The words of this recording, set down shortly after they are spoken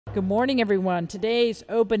Good morning, everyone. Today's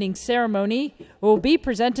opening ceremony will be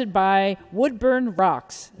presented by Woodburn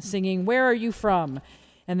Rocks, singing Where Are You From?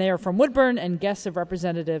 And they are from Woodburn and guests of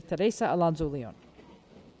Representative Teresa Alonso Leon.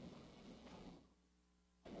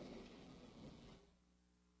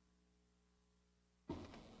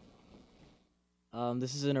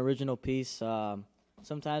 This is an original piece.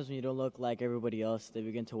 Sometimes when you don't look like everybody else, they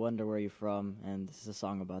begin to wonder where you're from, and this is a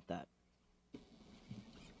song about that.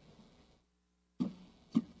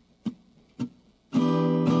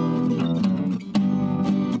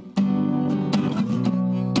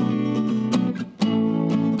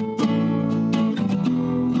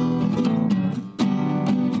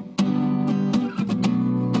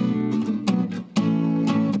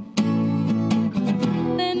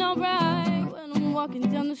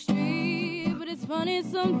 Walking down the street, but it's funny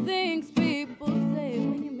some things people say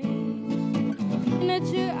when you meet. And at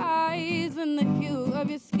your eyes and the hue of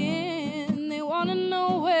your skin, they want to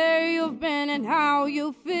know where you've been and how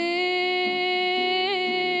you fit.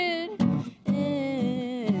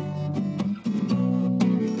 Yeah.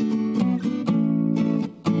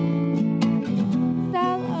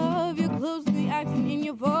 Style of your clothes, the accent in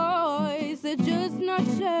your voice, they're just not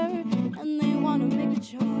sure and they want to make a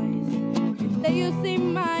choice. Say you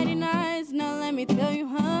seem mighty nice, now let me tell you,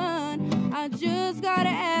 hon, I just gotta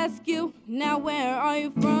ask you, now where are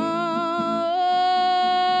you from?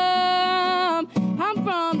 I'm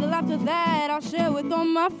from the laughter that I'll share with all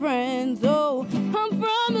my friends. Oh, I'm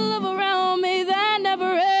from the love around me that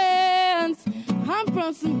never ends. I'm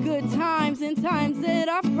from some good times and times that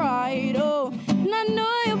I've cried. Oh, and I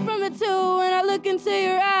know you're from it too when I look into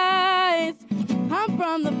your eyes. I'm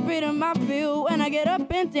from the freedom I feel when I get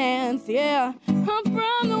up and dance, yeah. I'm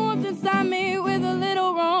from the warmth inside me with a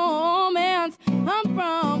little romance. I'm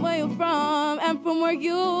from where you're from and from where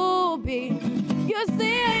you'll be. You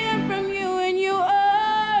see, I am from you and you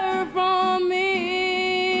are from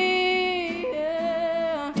me.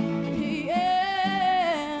 Yeah, yeah.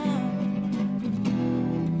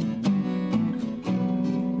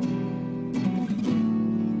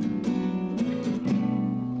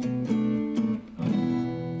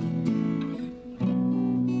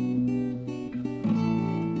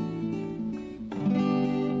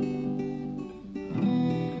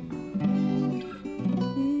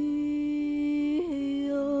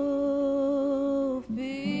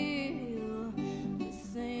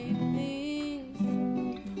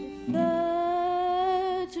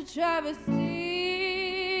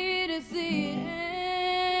 Travesty to see it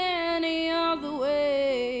any other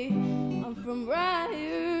way. I'm from right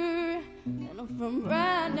here and I'm from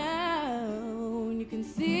right now, and you can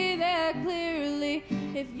see that clearly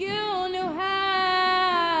if you knew how.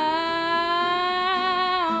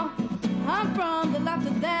 I'm from the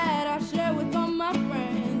laughter that I share with all my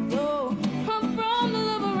friends. Oh, I'm from the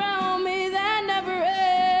love around me that never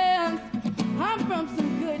ends. I'm from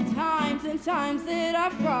some good times and times that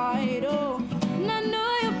I've cried. Oh, and I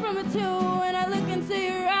know you're from it too when I look into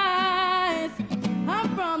your eyes. I'm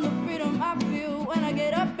from the freedom I feel when I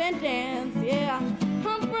get up and dance, yeah.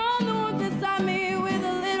 I'm from the warmth inside me with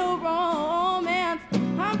a little romance.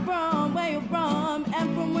 I'm from where you're from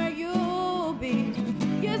and from where you'll be.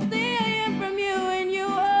 You see, I am from you and you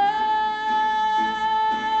are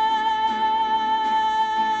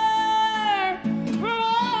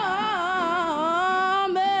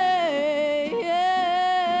from me. Yeah,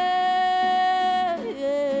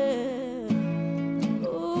 yeah.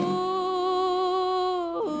 Ooh,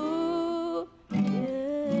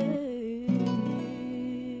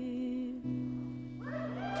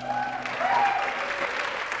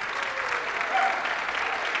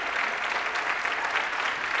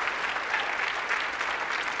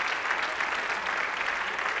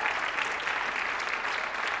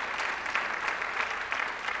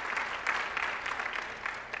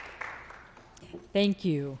 Thank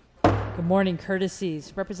you. Good morning,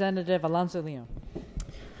 courtesies. Representative Alonso Leon.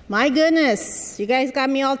 My goodness, you guys got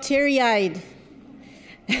me all teary-eyed.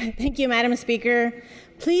 Thank you, Madam Speaker.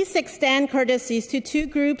 Please extend courtesies to two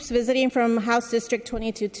groups visiting from House District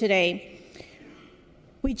 22 today.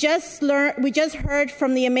 We just heard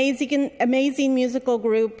from the amazing musical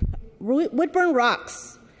group Woodburn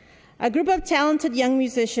Rocks, a group of talented young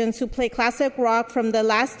musicians who play classic rock from the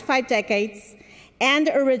last 5 decades and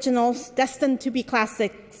originals destined to be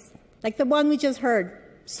classics, like the one we just heard.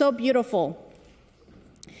 So beautiful.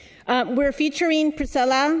 We're featuring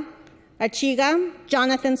Priscilla Archiga,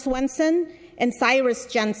 Jonathan Swenson, and Cyrus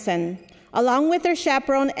Jensen, along with their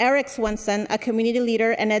chaperone, Eric Swenson, a community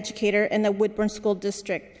leader and educator in the Woodburn School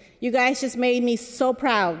District. You guys just made me so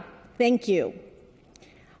proud. Thank you.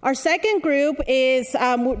 Our second group is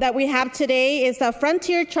that we have today is the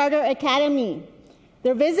Frontier Charter Academy.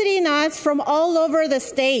 They're visiting us from all over the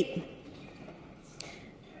state.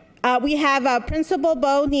 We have Principal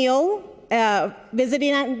Bo Neal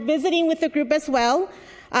visiting with the group as well.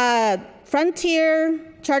 Frontier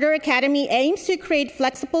Charter Academy aims to create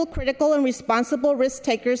flexible, critical, and responsible risk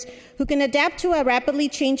takers who can adapt to a rapidly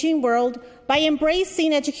changing world by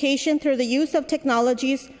embracing education through the use of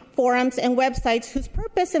technologies, forums, and websites whose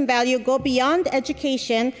purpose and value go beyond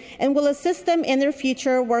education and will assist them in their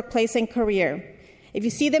future workplace and career. If you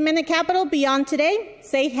see them in the Capitol beyond today,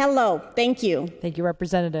 say hello. Thank you. Thank you,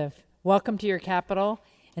 Representative. Welcome to your Capitol,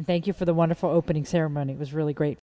 and thank you for the wonderful opening ceremony. It was really great.